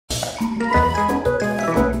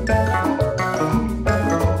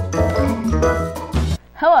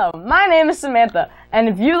Hello, my name is Samantha, and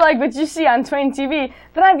if you like what you see on TwainTV,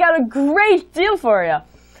 then I've got a great deal for you.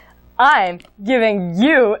 I'm giving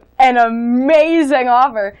you an amazing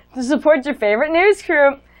offer to support your favorite news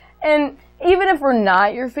crew. And even if we're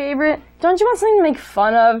not your favorite, don't you want something to make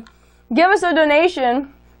fun of? Give us a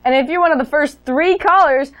donation, and if you're one of the first 3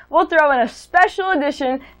 callers, we'll throw in a special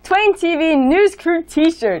edition TwainTV News Crew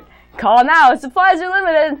t-shirt. Call now, supplies are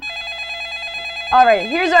limited. Alright,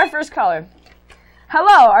 here's our first caller.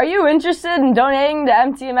 Hello, are you interested in donating to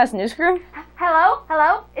MTMS News Crew? Hello?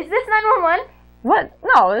 Hello? Is this 911? What?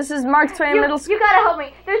 No, this is Mark Twain Middle School. You gotta help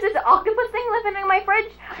me. There's this octopus thing living in my fridge.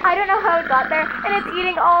 I don't know how it got there, and it's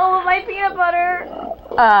eating all of my peanut butter.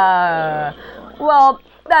 Well,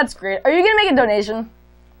 that's great. Are you gonna make a donation?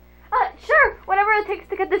 Sure. Whatever it takes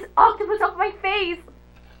to get this octopus off my face.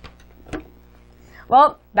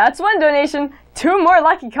 Well, that's one donation. 2 more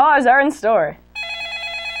lucky callers are in store.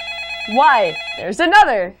 Why, there's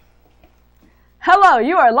another. Hello,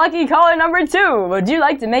 you are lucky caller number 2. Would you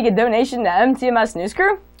like to make a donation to MTMS News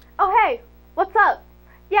Crew? Oh, hey. What's up?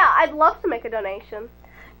 Yeah, I'd love to make a donation.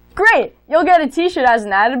 Great. You'll get a t-shirt as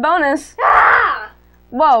an added bonus. Ah!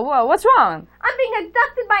 Whoa, what's wrong? I'm being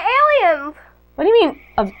abducted by aliens. What do you mean,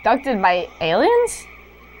 abducted by aliens?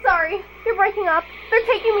 Sorry, you're breaking up. They're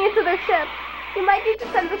taking me into their ship. You might need to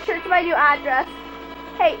send the shirt to my new address.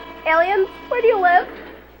 Hey, aliens, where do you live?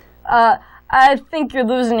 I think you're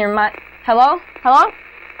losing your mind. Hello? Hello?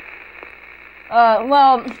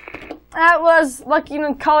 Well, that was lucky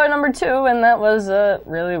caller number 2, and that was,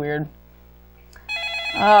 really weird.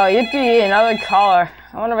 Oh, yippee, another caller.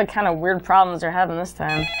 I wonder what kind of weird problems they're having this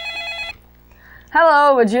time.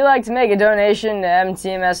 Hello, would you like to make a donation to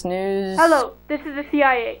MTMS News? Hello, this is the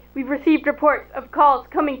CIA. We've received reports of calls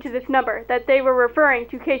coming to this number that they were referring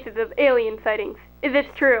to cases of alien sightings. Is this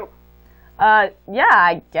true? Yeah,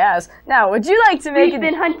 I guess. Now, would you like to make We've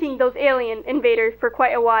been hunting those alien invaders for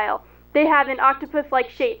quite a while. They have an octopus-like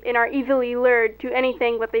shape and are easily lured to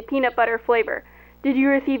anything with a peanut butter flavor. Did you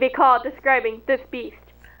receive a call describing this beast?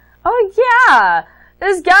 Oh, yeah!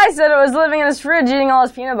 This guy said it was living in his fridge eating all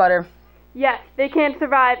his peanut butter. Yes, they can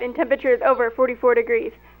survive in temperatures over 44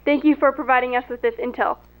 degrees. Thank you for providing us with this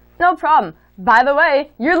intel. No problem. By the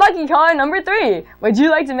way, you're lucky caller number 3. Would you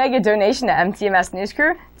like to make a donation to MTMS News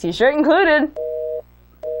Crew? T-shirt included.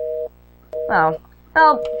 Oh,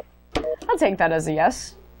 well, I'll take that as a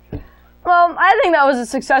yes. Well, I think that was a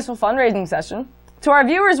successful fundraising session. To our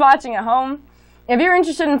viewers watching at home, if you're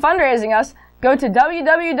interested in fundraising us, go to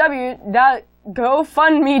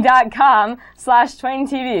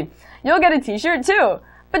www.gofundme.com/TwainTV. You'll get a t-shirt too.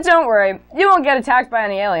 But don't worry, you won't get attacked by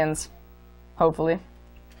any aliens. Hopefully.